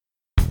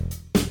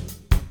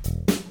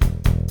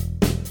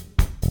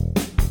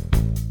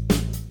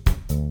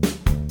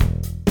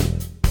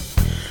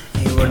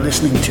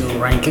listening to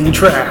Ranking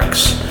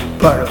Tracks,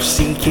 part of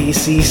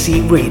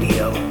CKCC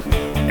Radio.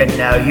 And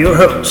now your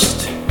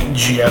host,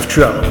 Jeff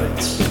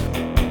Trelowitz.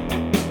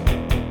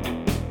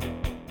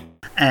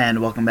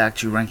 And welcome back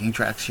to Ranking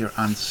Tracks here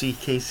on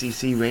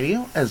CKCC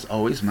Radio. As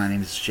always, my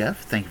name is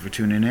Jeff. Thank you for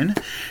tuning in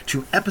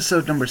to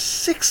episode number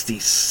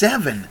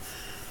 67,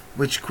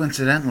 which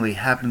coincidentally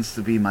happens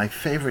to be my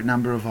favorite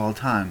number of all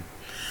time.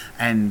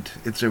 And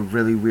it's a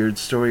really weird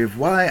story of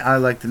why I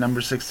like the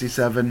number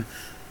 67,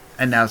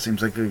 and now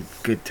seems like a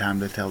good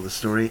time to tell the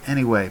story.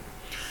 Anyway,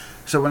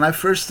 so when I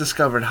first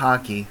discovered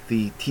hockey,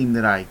 the team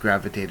that I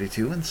gravitated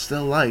to and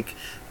still like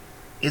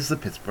is the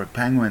Pittsburgh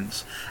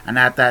Penguins. And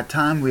at that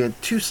time, we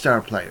had two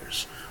star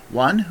players.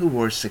 One who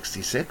wore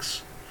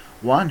 66,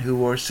 one who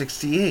wore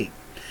 68.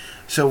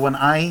 So when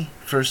I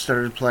first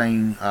started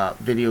playing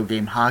video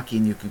game hockey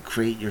and you could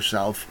create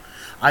yourself,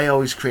 I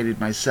always created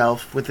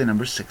myself with the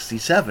number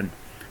 67.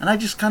 And I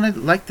just kind of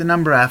liked the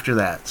number after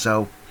that.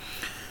 So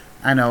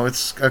I know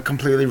it's a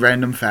completely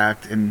random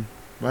fact, and,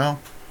 well,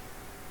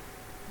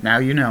 now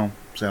you know.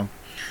 So,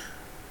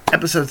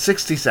 episode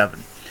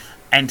 67.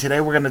 And today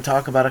we're going to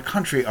talk about a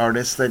country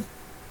artist that,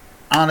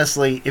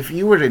 honestly, if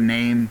you were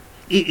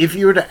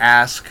to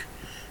ask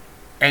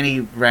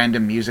any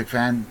random music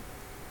fan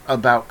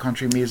about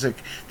country music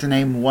to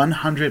name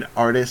 100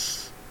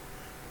 artists,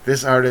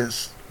 this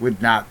artist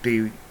would not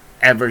be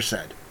ever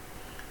said.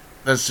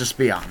 Let's just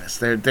be honest.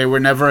 They were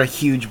never a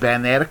huge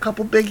band. They had a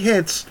couple big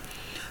hits,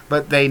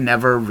 but they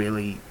never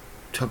really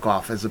took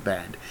off as a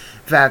band.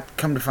 In fact,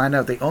 come to find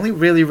out, they only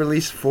really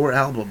released 4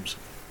 albums.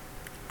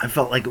 I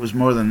felt like it was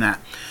more than that.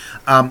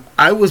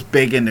 I was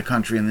big into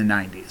country in the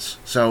 90s.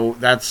 So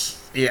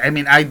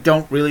I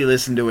don't really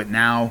listen to it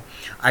now.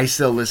 I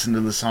still listen to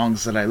the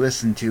songs that I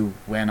listened to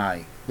when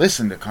I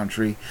listened to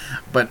country.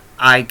 But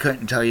I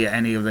couldn't tell you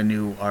any of the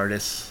new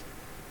artists.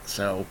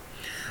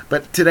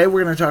 But today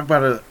we're going to talk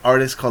about an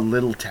artist called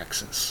Little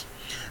Texas.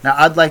 Now,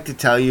 I'd like to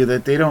tell you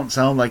that they don't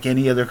sound like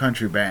any other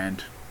country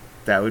band.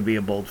 That would be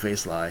a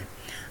bold-faced lie.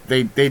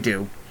 They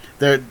do.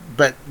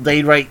 But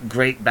they write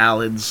great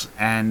ballads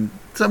and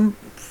some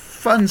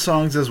fun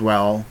songs as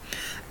well,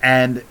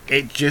 and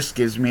it just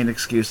gives me an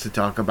excuse to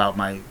talk about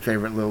my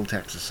favorite Little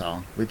Texas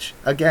song, which,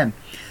 again,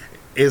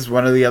 is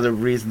one of the other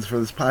reasons for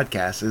this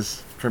podcast,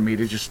 is for me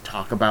to just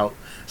talk about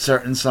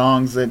certain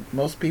songs that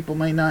most people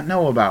may not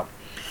know about.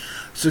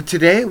 So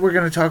today we're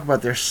going to talk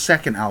about their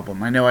second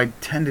album. I know I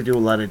tend to do a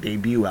lot of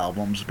debut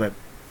albums, but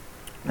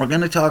we're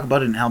going to talk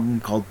about an album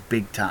called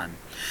Big Time.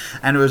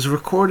 And it was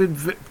recorded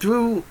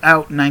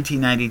throughout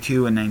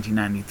 1992 and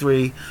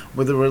 1993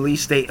 with a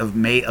release date of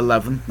May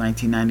 11th,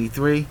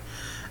 1993.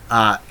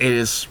 It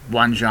is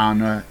one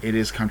genre. It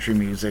is country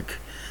music.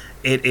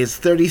 It is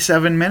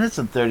 37 minutes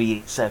and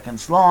 38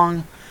 seconds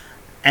long,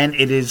 and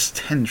it is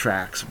 10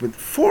 tracks, with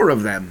 4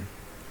 of them,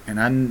 an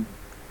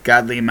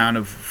ungodly amount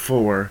of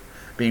 4,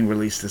 being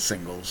released as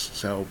singles.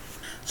 So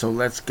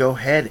let's go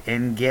ahead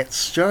and get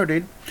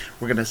started.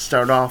 We're going to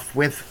start off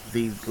with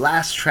the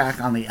last track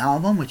on the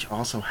album, which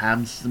also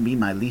happens to be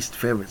my least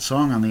favorite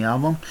song on the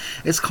album.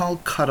 It's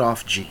called Cut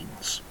Off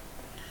Jeans.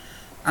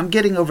 I'm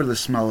getting over the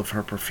smell of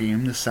her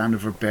perfume, the sound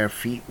of her bare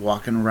feet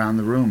walking around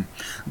the room.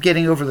 I'm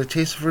getting over the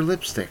taste of her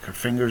lipstick, her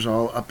fingers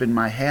all up in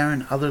my hair,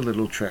 and other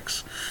little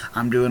tricks.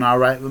 I'm doing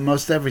alright with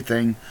most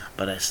everything,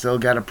 but I still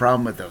got a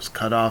problem with those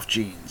cut off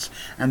jeans.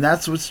 And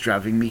that's what's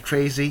driving me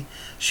crazy.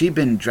 She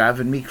been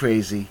driving me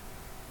crazy.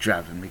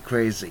 Driving me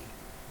crazy.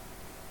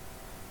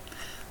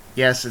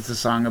 Yes, it's a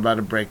song about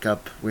a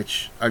breakup,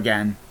 which,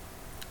 again,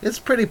 is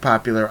pretty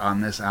popular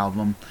on this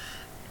album.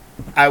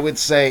 I would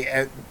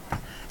say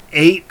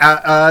 8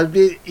 out of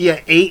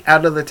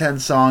the 10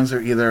 songs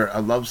are either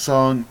a love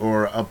song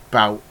or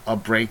about a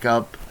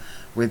breakup,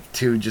 with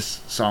 2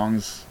 just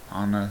songs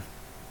on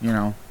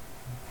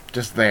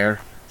just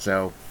there.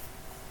 So,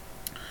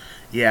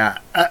 yeah,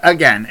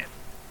 again,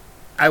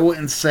 I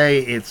wouldn't say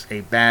it's a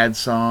bad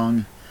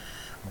song,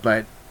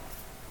 but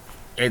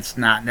it's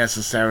not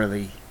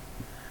necessarily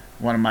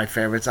one of my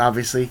favorites,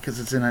 obviously, because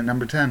it's in at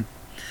number 10.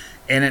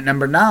 And at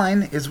number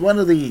 9 is one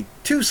of the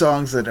 2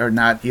 songs that are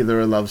not either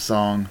a love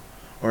song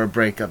or a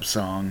breakup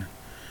song.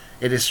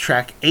 It is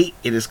track 8.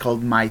 It is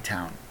called My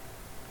Town.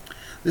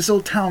 This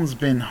old town's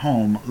been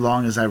home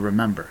long as I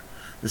remember.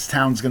 This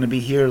town's gonna be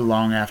here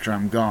long after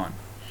I'm gone.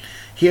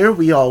 Here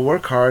we all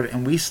work hard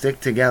and we stick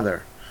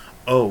together.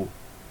 Oh,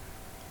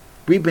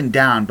 we've been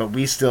down, but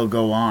we still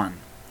go on.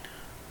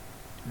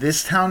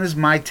 This town is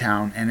my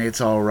town, and it's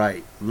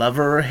alright.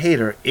 Lover or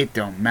hater, it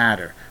don't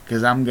matter,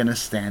 'cause I'm gonna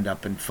stand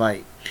up and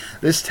fight.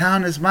 This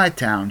town is my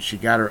town, she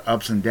got her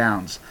ups and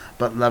downs,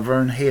 but lover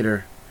and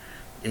hater,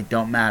 it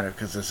don't matter,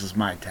 'cause this is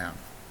my town.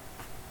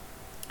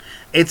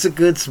 It's a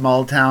good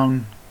small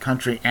town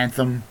country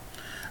anthem.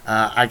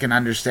 I can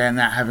understand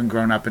that, having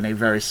grown up in a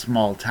very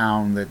small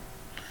town that,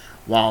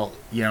 while,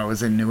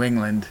 is in New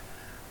England,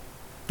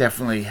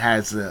 definitely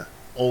has the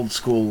old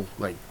school,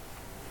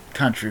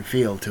 country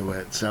feel to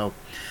it. So,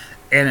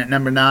 and at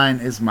number 9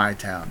 is My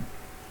Town.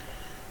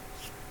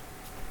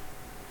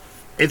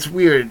 It's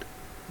weird.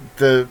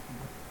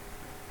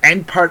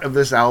 end part of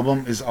this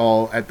album is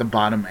all at the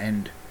bottom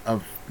end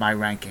of my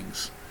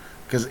rankings.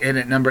 Because in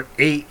at number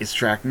 8 is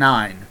track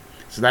 9.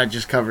 So that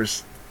just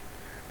covers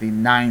the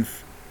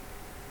 9th,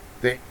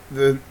 the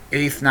 8th,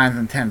 9th,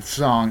 and 10th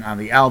song on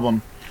the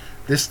album.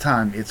 This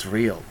time it's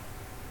real.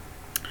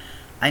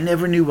 I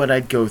never knew what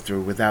I'd go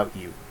through without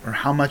you, or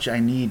how much I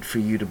need for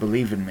you to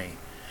believe in me.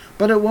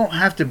 But it won't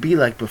have to be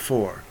like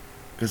before,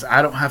 because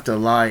I don't have to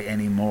lie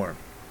anymore.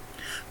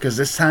 Because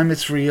this time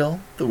it's real,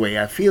 the way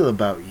I feel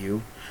about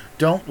you.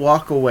 Don't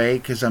walk away,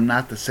 because I'm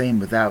not the same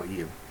without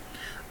you.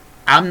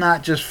 I'm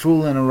not just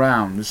fooling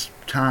around this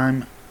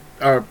time,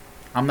 or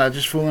I'm not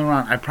just fooling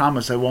around. I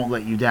promise I won't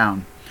let you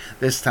down.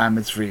 This time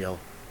it's real.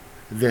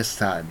 This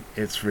time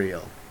it's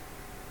real.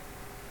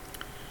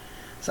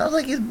 Sounds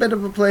like he's a bit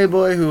of a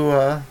playboy who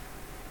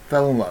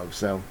fell in love.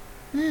 So,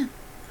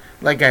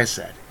 like I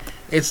said,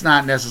 it's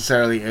not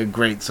necessarily a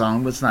great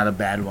song, but it's not a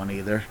bad one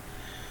either.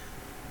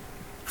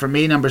 For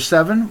me, number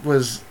 7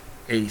 was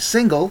a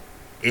single.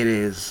 It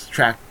is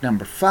track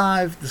number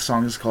 5. The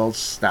song is called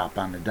Stop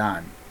on a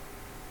Dime.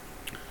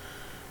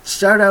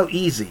 Start out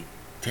easy,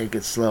 take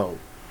it slow.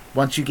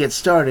 Once you get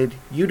started,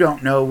 you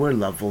don't know where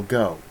love will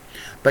go.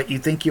 But you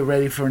think you're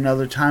ready for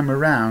another time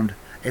around.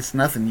 It's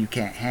nothing you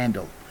can't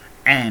handle.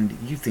 And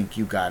you think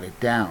you got it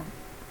down.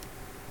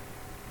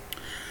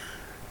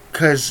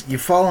 Because you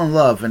fall in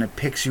love and it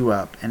picks you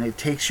up and it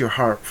takes your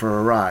heart for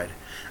a ride.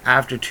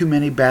 After too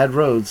many bad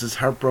roads, this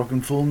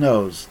heartbroken fool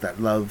knows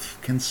that love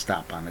can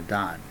stop on a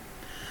dime.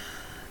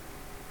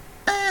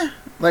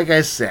 Like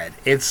I said,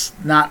 it's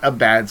not a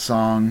bad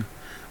song.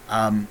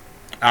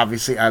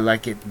 Obviously, I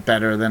like it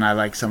better than I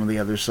like some of the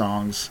other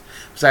songs.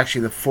 It was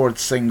actually the 4th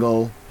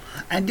single.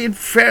 And did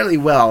fairly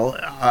well,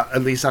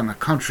 at least on the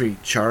country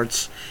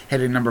charts,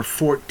 hitting number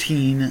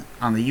 14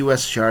 on the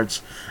U.S.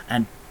 charts,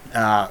 and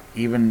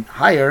even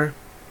higher,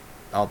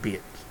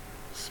 albeit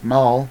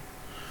small,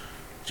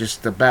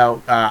 just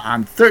about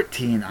on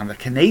 13 on the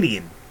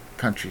Canadian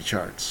country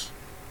charts.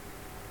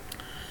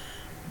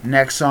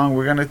 Next song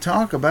we're going to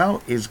talk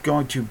about is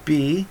going to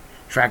be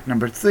track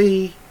number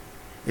 3.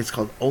 It's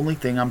called Only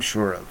Thing I'm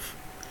Sure Of.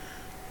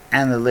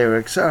 And the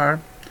lyrics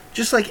are,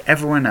 just like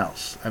everyone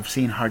else, I've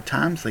seen hard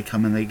times, they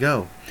come and they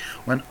go.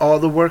 When all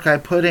the work I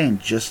put in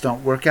just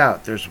don't work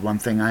out, there's one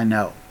thing I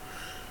know.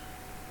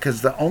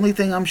 'Cause the only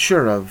thing I'm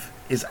sure of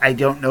is I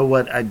don't know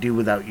what I'd do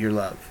without your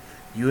love.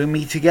 You and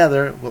me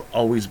together will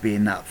always be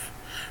enough.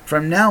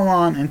 From now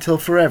on until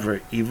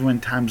forever, even when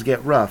times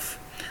get rough,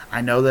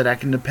 I know that I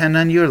can depend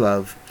on your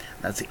love.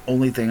 That's the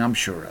only thing I'm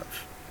sure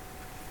of.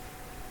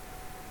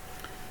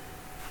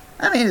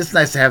 I mean, it's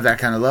nice to have that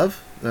kind of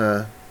love.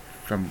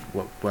 From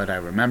what I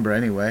remember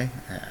anyway.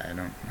 I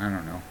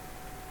don't know.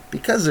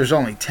 Because there's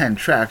only 10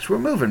 tracks, we're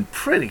moving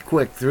pretty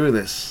quick through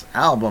this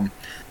album.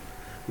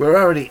 We're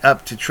already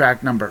up to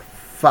track number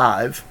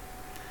 5.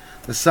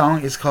 The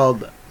song is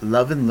called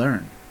Love and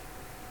Learn.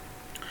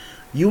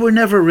 You were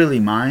never really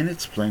mine,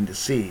 it's plain to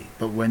see.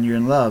 But when you're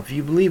in love,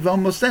 you believe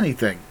almost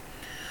anything.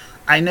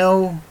 I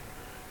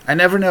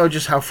never know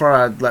just how far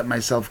I'd let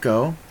myself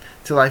go,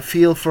 till I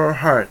feel for a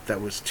heart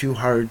that was too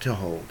hard to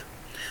hold.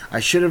 I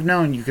should have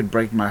known you could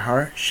break my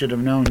heart. Should have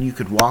known you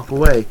could walk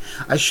away.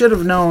 I should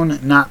have known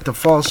not to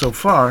fall so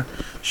far.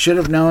 Should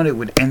have known it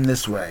would end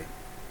this way.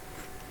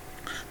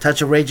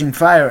 Touch a raging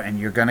fire and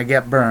you're gonna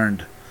get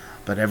burned.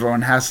 But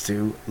everyone has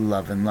to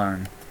love and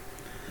learn.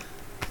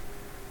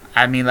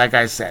 I mean, like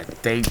I said,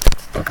 they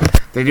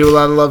do a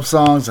lot of love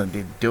songs and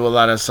they do a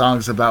lot of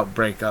songs about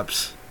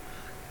breakups.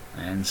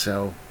 And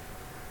so,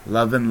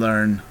 Love and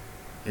Learn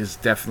is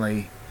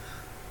definitely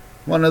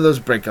one of those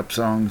breakup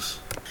songs.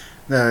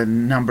 The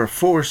number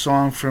 4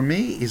 song for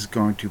me is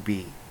going to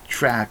be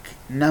track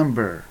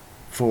number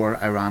 4,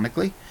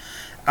 ironically.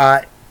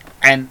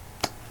 And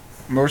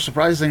more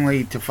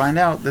surprisingly to find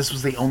out, this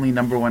was the only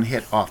number 1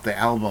 hit off the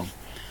album.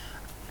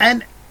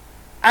 And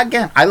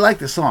again, I like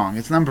the song.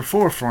 It's number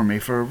 4 for me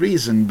for a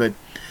reason, but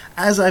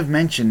as I've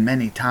mentioned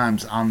many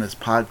times on this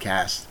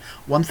podcast,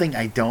 one thing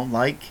I don't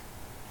like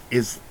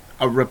is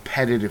a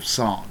repetitive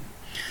song.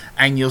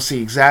 And you'll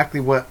see exactly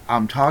what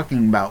I'm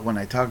talking about when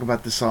I talk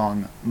about the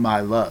song My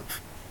Love.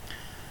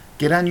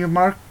 Get on your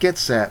mark, get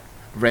set,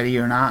 ready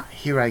or not,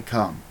 here I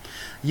come.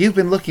 You've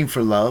been looking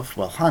for love,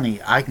 well honey,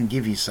 I can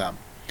give you some.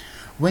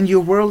 When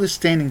your world is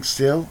standing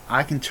still,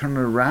 I can turn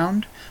it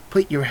around,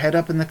 put your head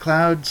up in the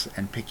clouds,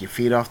 and pick your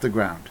feet off the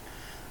ground.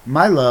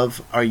 My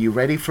love, are you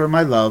ready for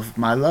my love,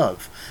 my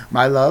love?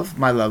 My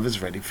love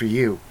is ready for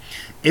you.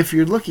 If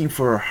you're looking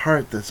for a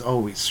heart that's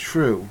always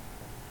true,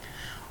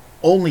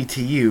 only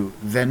to you,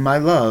 then my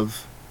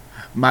love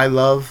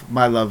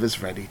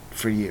is ready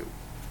for you.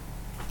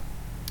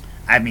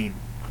 I mean,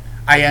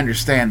 I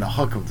understand the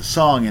hook of the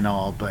song and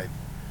all, but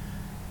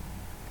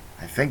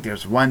I think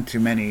there's one too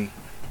many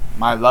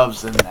my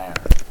loves in there.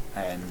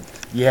 And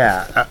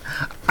yeah,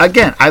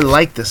 again, I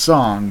like the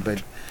song,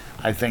 but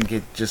I think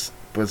it just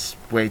was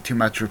way too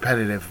much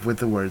repetitive with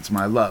the words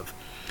my love.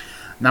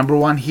 Number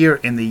 1 here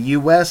in the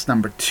US,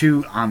 number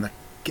 2 on the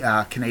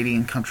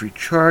Canadian country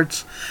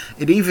charts.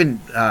 It even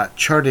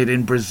charted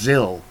in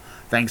Brazil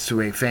thanks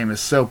to a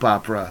famous soap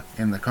opera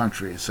in the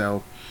country.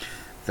 So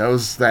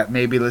those that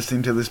may be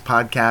listening to this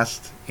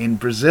podcast in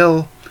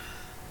Brazil,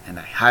 and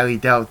I highly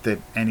doubt that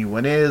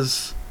anyone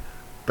is,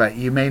 but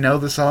you may know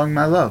the song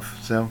My Love.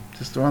 So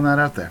just throwing that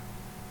out there.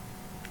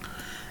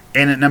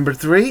 In at number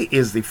 3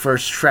 is the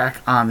first track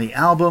on the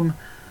album.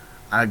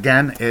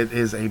 Again, it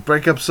is a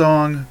breakup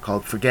song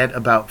called Forget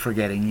About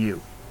Forgetting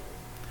You.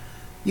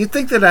 You'd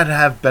think that I'd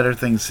have better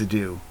things to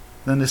do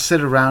than to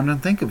sit around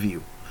and think of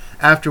you.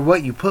 After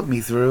what you put me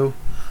through,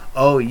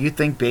 oh, you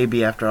think,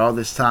 baby, after all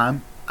this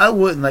time, I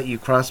wouldn't let you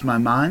cross my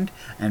mind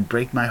and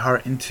break my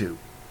heart in two.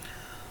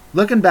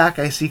 Looking back,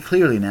 I see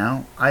clearly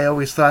now, I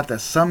always thought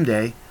that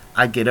someday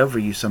I'd get over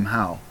you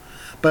somehow.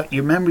 But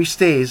your memory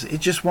stays, it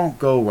just won't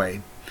go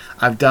away.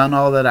 I've done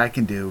all that I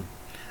can do.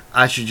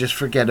 I should just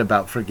forget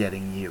about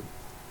forgetting you.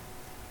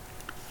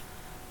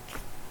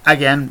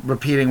 Again,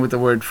 repeating with the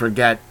word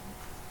forget,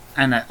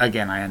 and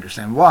again, I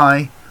understand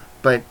why,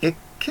 but it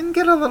can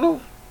get a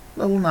little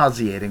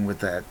nauseating with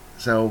that.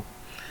 So,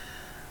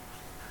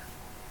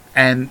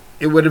 and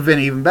it would have been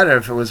even better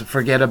if it was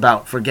forget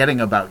about forgetting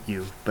about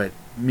you, but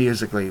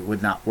musically it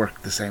would not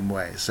work the same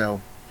way.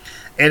 So,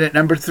 and at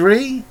number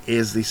 3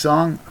 is the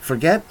song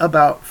Forget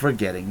About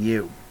Forgetting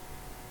You.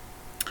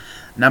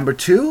 Number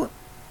 2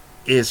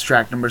 is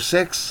track number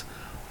 6,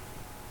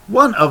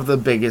 one of the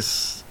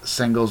biggest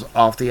singles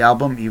off the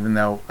album, even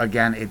though,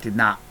 again, it did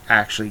not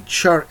actually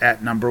chart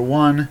at number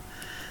 1.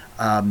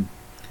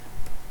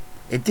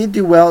 It did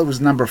do well. It was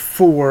number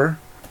 4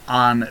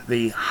 on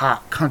the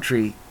Hot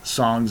Country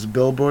Songs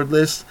Billboard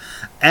list,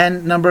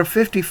 and number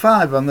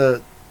 55 on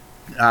the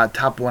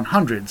Top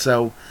 100.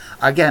 So,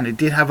 again, it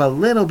did have a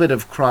little bit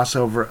of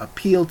crossover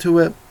appeal to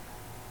it.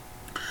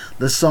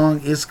 The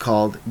song is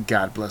called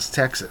God Bless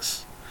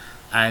Texas.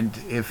 And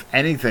if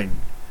anything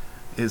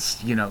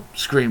is,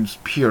 screams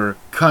pure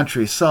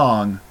country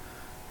song,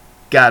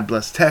 God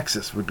Bless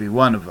Texas would be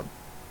one of them.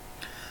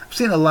 I've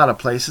seen a lot of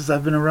places.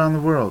 I've been around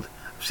the world.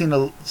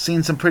 I've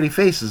seen some pretty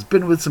faces,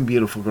 been with some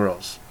beautiful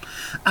girls.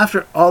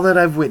 After all that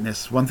I've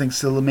witnessed, one thing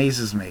still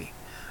amazes me.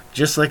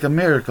 Just like a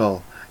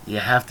miracle, you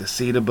have to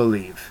see to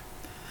believe.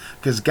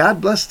 Because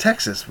God blessed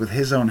Texas with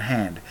his own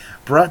hand,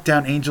 brought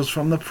down angels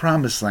from the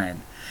promised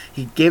land.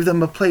 He gave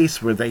them a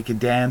place where they could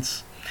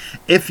dance.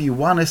 If you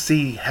want to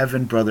see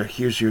heaven, brother,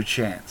 here's your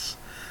chance.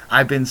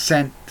 I've been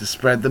sent to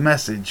spread the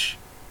message.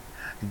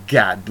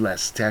 God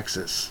bless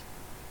Texas.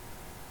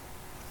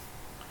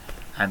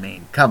 I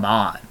mean, come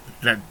on.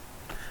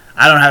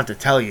 I don't have to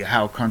tell you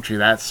how country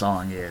that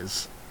song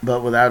is.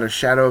 But without a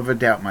shadow of a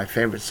doubt, my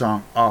favorite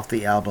song off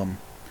the album.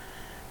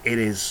 It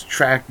is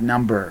track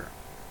number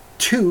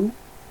 2.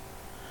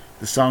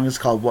 The song is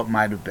called What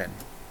Might Have Been.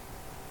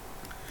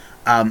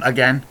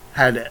 Again,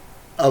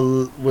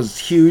 was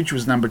huge,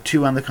 was number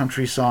 2 on the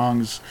country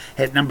songs,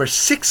 hit number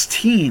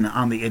 16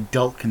 on the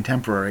adult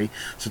contemporary,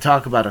 so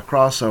talk about a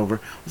crossover.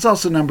 It was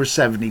also number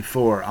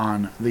 74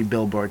 on the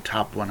Billboard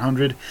Top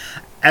 100,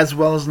 as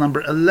well as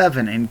number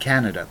 11 in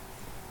Canada.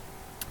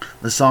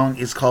 The song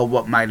is called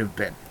What Might Have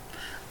Been.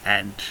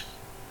 And,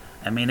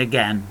 I mean,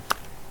 again,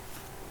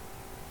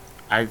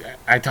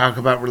 I talk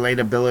about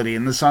relatability,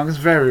 and the song is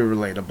very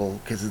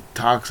relatable, because it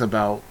talks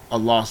about a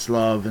lost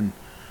love and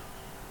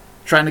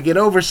trying to get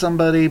over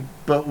somebody,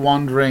 but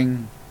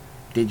wondering,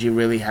 did you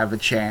really have a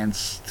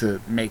chance to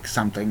make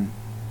something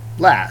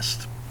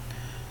last?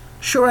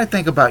 Sure, I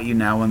think about you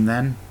now and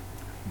then,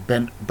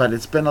 but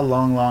it's been a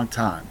long, long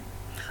time.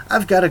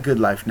 I've got a good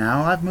life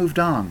now, I've moved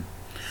on.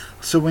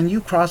 So when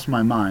you cross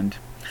my mind,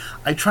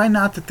 I try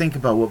not to think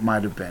about what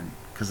might have been,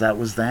 because that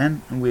was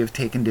then, and we have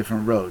taken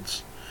different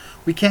roads.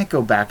 We can't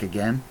go back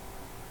again.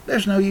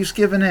 There's no use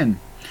giving in,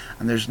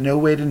 and there's no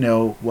way to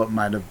know what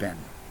might have been.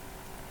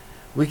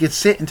 We could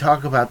sit and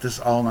talk about this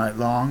all night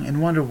long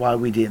and wonder why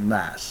we didn't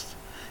last.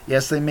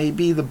 Yes, they may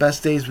be the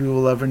best days we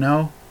will ever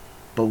know,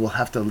 but we'll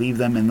have to leave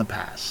them in the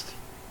past.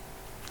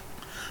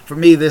 For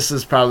me, this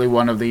is probably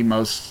one of the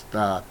most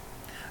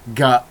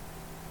gut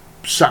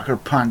sucker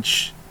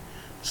punch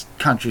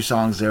country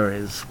songs there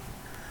is.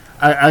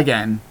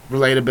 Again,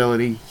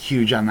 relatability,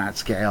 huge on that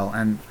scale,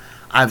 and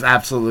I've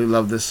absolutely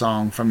loved this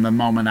song from the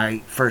moment I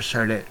first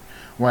heard it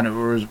when it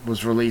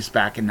was released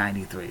back in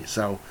 '93.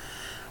 So,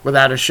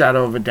 without a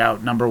shadow of a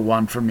doubt, number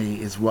 1 for me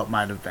is What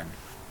Might Have Been.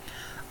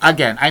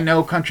 Again, I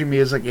know country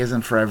music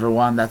isn't for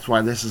everyone. That's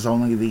why this is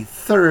only the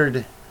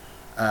 3rd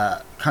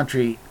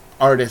country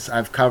artist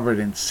I've covered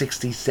in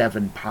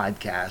 67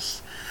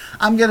 podcasts.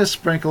 I'm going to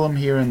sprinkle them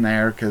here and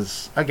there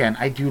because, again,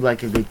 I do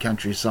like a good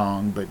country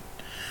song, but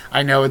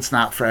I know it's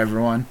not for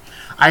everyone.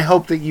 I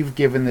hope that you've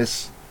given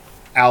this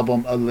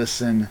album a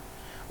listen,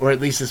 or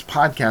at least this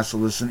podcast a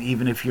listen,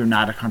 even if you're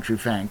not a country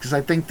fan, because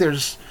I think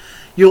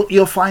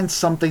you'll find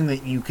something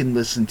that you can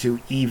listen to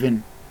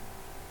even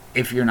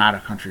if you're not a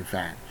country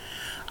fan.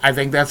 I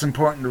think that's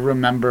important to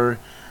remember.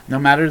 No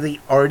matter the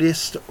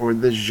artist or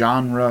the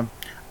genre,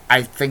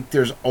 I think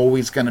there's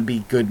always going to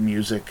be good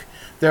music.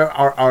 There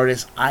are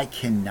artists I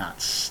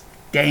cannot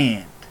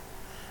stand,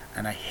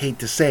 and I hate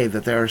to say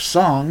that there are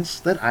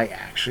songs that I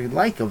actually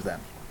like of them.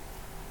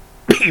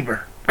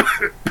 Bieber.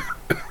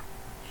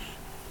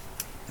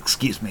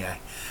 Excuse me, I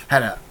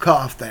had a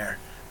cough there.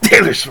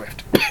 Taylor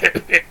Swift.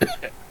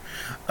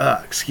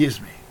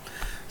 Excuse me.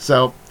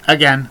 So,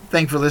 again,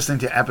 thanks for listening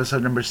to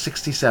episode number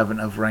 67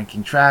 of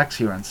Ranking Tracks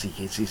here on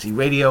CKCC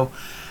Radio.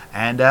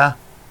 And,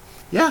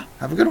 yeah,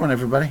 have a good one,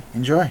 everybody.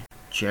 Enjoy.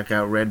 Check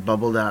out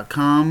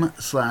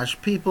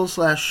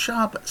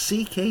redbubble.com/people/shop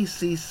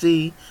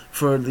CKCC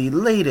for the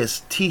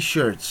latest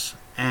t-shirts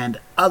and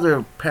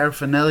other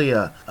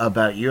paraphernalia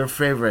about your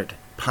favorite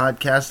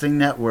podcasting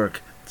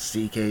network,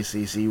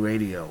 CKCC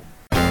Radio.